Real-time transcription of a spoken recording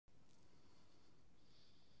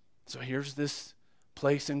So here's this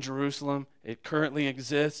place in Jerusalem. It currently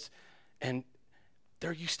exists. And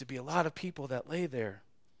there used to be a lot of people that lay there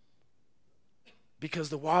because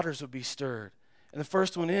the waters would be stirred. And the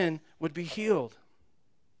first one in would be healed.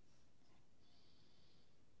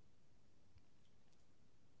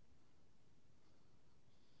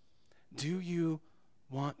 Do you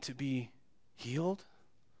want to be healed?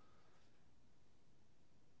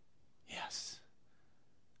 Yes.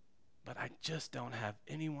 But I just don't have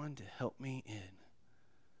anyone to help me in.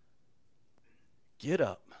 Get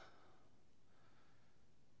up.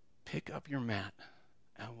 Pick up your mat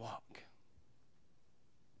and walk.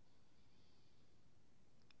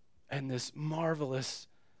 And this marvelous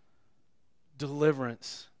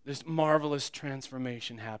deliverance, this marvelous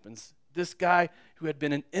transformation happens. This guy who had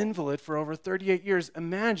been an invalid for over 38 years,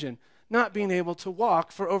 imagine not being able to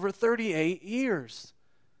walk for over 38 years.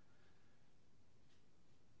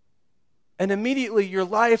 And immediately your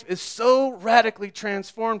life is so radically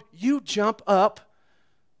transformed, you jump up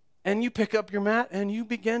and you pick up your mat and you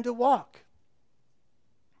begin to walk.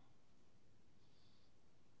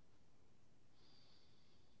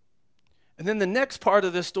 And then the next part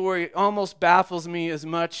of this story almost baffles me as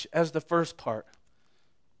much as the first part.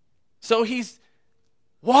 So he's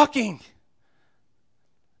walking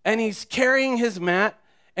and he's carrying his mat,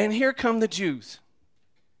 and here come the Jews,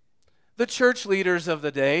 the church leaders of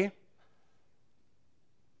the day.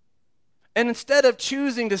 And instead of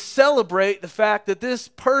choosing to celebrate the fact that this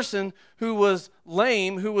person who was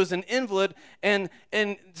lame, who was an invalid, and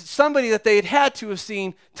somebody that they had to have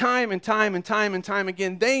seen time and time and time and time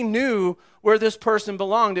again, they knew where this person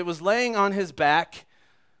belonged. It was laying on his back,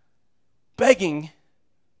 begging.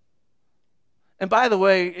 And by the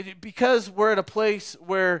way, because we're at a place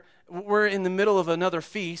where we're in the middle of another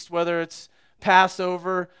feast, whether it's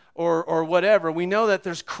Passover or whatever, we know that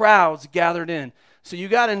there's crowds gathered in. So you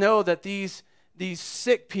got to know that these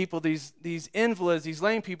sick people, these invalids, these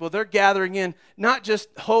lame people, they're gathering in not just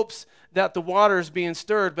hopes that the water is being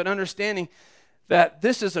stirred, but understanding that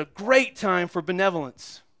this is a great time for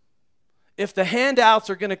benevolence. If the handouts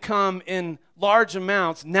are going to come in large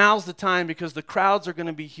amounts, now's the time because the crowds are going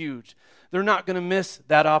to be huge. They're not going to miss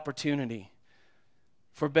that opportunity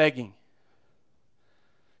for begging.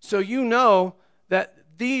 So you know that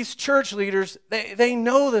these church leaders, they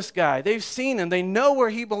know this guy. They've seen him. They know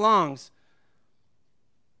where he belongs.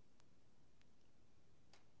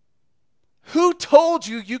 Who told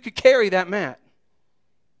you you could carry that mat?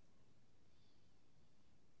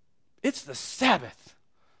 It's the Sabbath.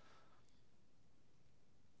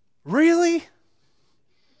 Really?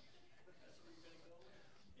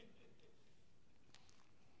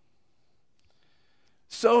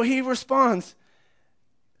 So he responds,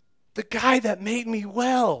 the guy that made me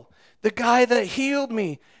well, the guy that healed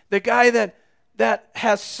me, the guy that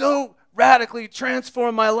has so radically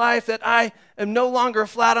transformed my life that I am no longer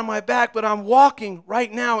flat on my back, but I'm walking right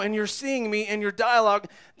now and you're seeing me in your dialogue.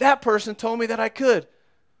 That person told me that I could.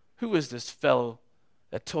 Who is this fellow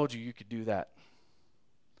that told you you could do that?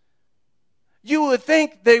 You would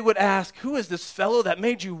think they would ask, who is this fellow that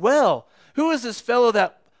made you well? Who is this fellow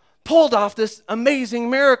that pulled off this amazing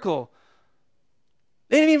miracle?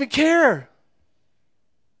 They didn't even care.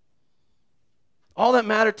 All that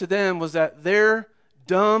mattered to them was that their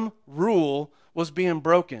dumb rule was being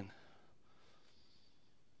broken.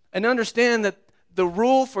 And understand that the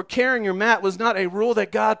rule for carrying your mat was not a rule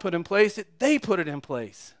that God put in place. They put it in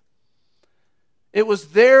place. It was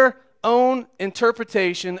their own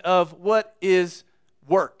interpretation of what is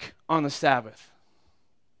work on the Sabbath.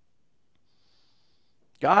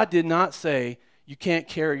 God did not say you can't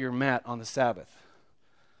carry your mat on the Sabbath.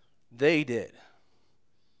 They did.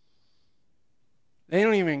 They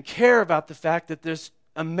don't even care about the fact that this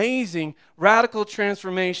amazing radical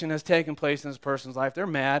transformation has taken place in this person's life. They're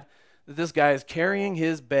mad that this guy is carrying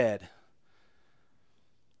his bed.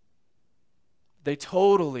 They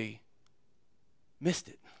totally missed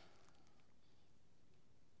it.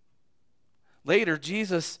 Later,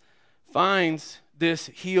 Jesus finds this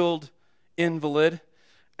healed invalid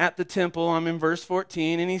at the temple. I'm in verse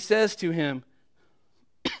 14, and he says to him,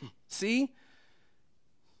 see,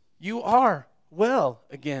 you are well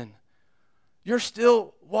again. You're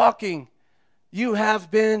still walking. You have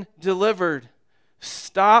been delivered.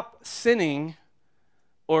 Stop sinning,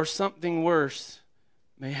 or something worse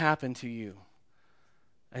may happen to you.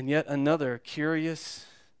 And yet another curious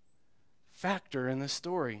factor in the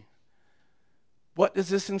story. What does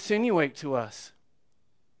this insinuate to us?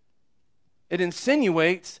 It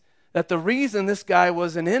insinuates that the reason this guy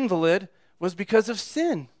was an invalid was because of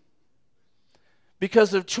sin.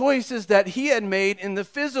 because of choices that he had made in the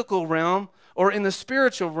physical realm, or in the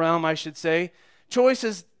spiritual realm, I should say.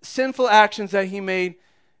 Choices, sinful actions that he made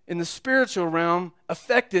in the spiritual realm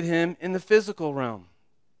affected him in the physical realm.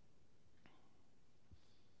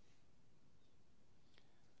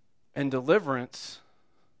 And deliverance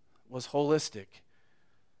was holistic.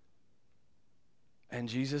 And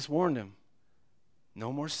Jesus warned him,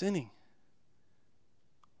 no more sinning,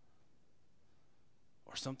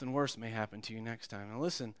 or something worse may happen to you next time. Now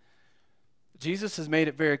listen, Jesus has made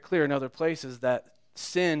it very clear in other places that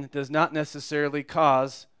sin does not necessarily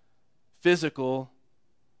cause physical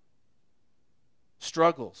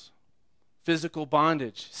struggles, physical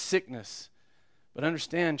bondage, sickness. But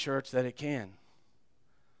understand, church, that it can.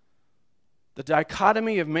 The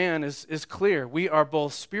dichotomy of man is clear. We are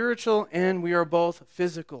both spiritual and we are both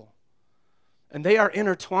physical. And they are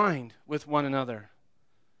intertwined with one another.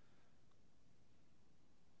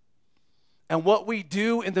 And what we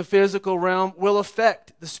do in the physical realm will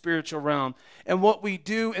affect the spiritual realm. And what we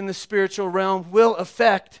do in the spiritual realm will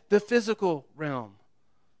affect the physical realm.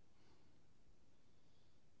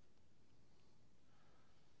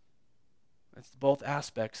 It's both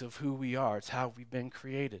aspects of who we are. It's how we've been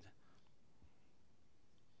created.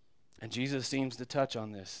 And Jesus seems to touch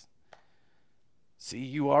on this. See,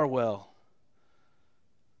 you are well.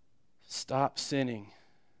 Stop sinning,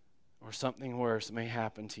 or something worse may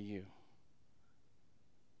happen to you.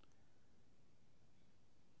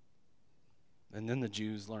 And then the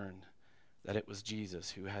Jews learned that it was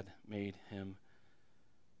Jesus who had made him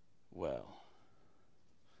well.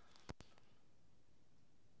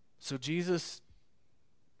 So Jesus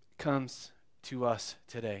comes to us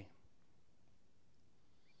today.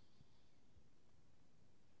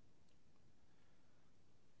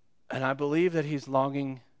 And I believe that he's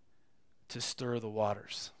longing to stir the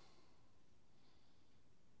waters.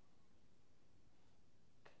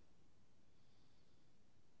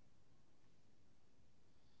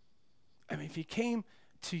 I mean, if he came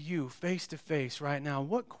to you face to face right now,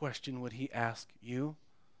 what question would he ask you?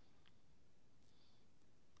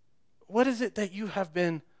 What is it that you have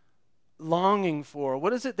been longing for?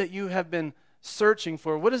 What is it that you have been searching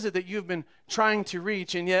for? What is it that you've been trying to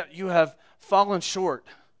reach, and yet you have fallen short?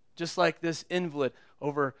 Just like this invalid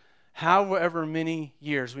over however many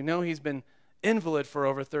years. We know he's been invalid for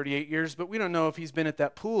over 38 years, but we don't know if he's been at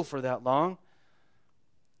that pool for that long.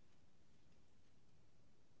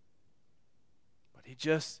 But he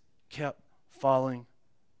just kept falling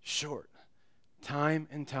short. Time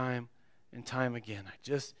and time and time again. I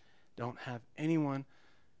just don't have anyone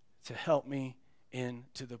to help me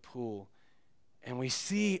into the pool. And we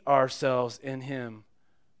see ourselves in him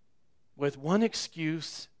with one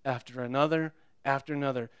excuse after another, after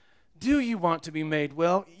another. Do you want to be made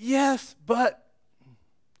well? Yes, but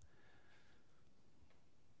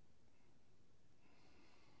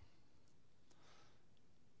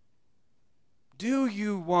do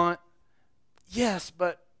you want? Yes,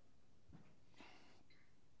 but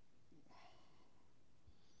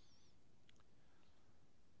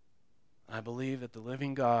I believe that the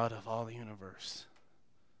living God of all the universe,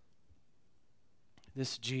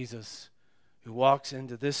 this Jesus who walks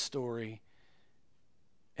into this story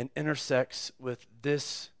and intersects with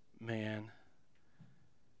this man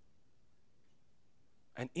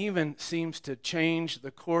and even seems to change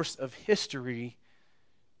the course of history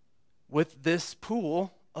with this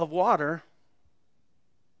pool of water,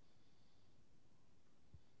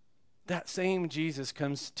 that same Jesus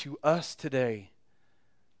comes to us today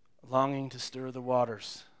longing to stir the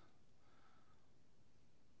waters,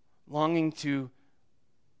 longing to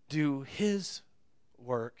do his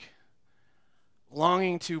work,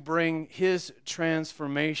 longing to bring his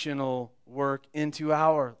transformational work into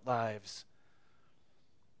our lives.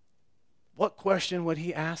 What question would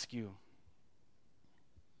he ask you?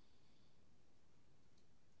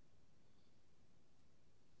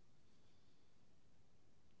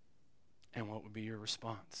 And what would be your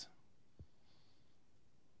response?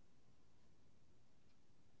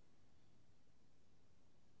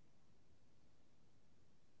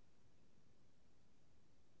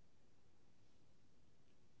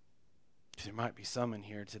 There might be some in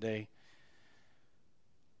here today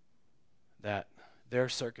that their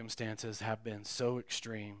circumstances have been so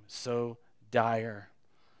extreme, so dire,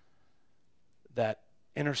 that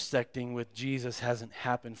intersecting with Jesus hasn't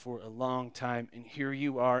happened for a long time. And here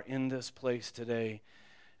you are in this place today,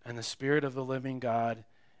 and the Spirit of the living God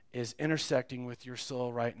is intersecting with your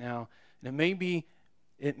soul right now. And it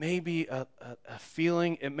may be a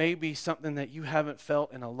feeling, it may be something that you haven't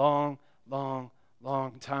felt in a long, long,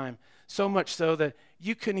 long time. So much so that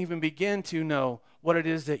you couldn't even begin to know what it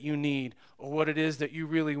is that you need or what it is that you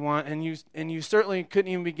really want. And you certainly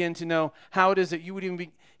couldn't even begin to know how it is that you would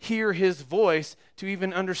even hear his voice to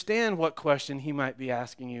even understand what question he might be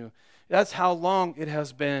asking you. That's how long it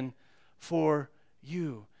has been for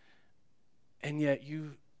you. And yet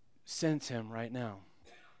you sense him right now.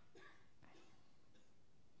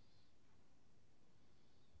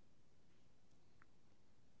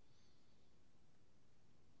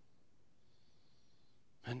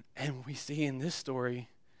 And we see in this story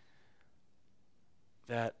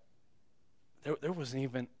that there wasn't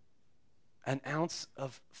even an ounce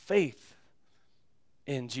of faith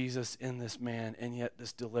in Jesus in this man, and yet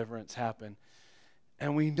this deliverance happened.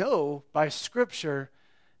 And we know by Scripture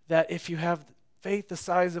that if you have faith the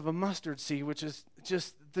size of a mustard seed, which is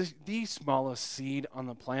just the smallest seed on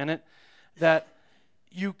the planet, that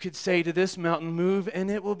you could say to this mountain, move, and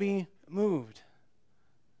it will be moved.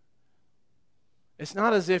 It's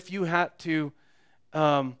not as if you had to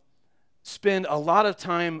spend a lot of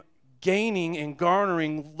time gaining and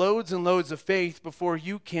garnering loads and loads of faith before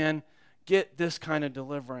you can get this kind of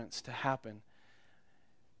deliverance to happen.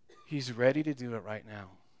 He's ready to do it right now.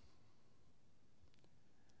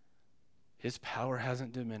 His power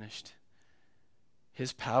hasn't diminished.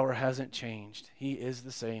 His power hasn't changed. He is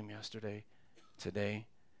the same yesterday, today,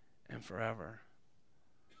 and forever.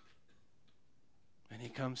 And he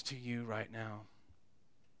comes to you right now.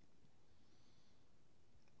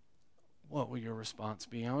 What will your response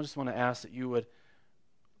be? I just want to ask that you would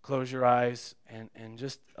close your eyes and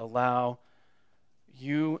just allow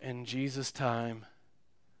you and Jesus' time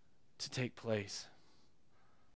to take place.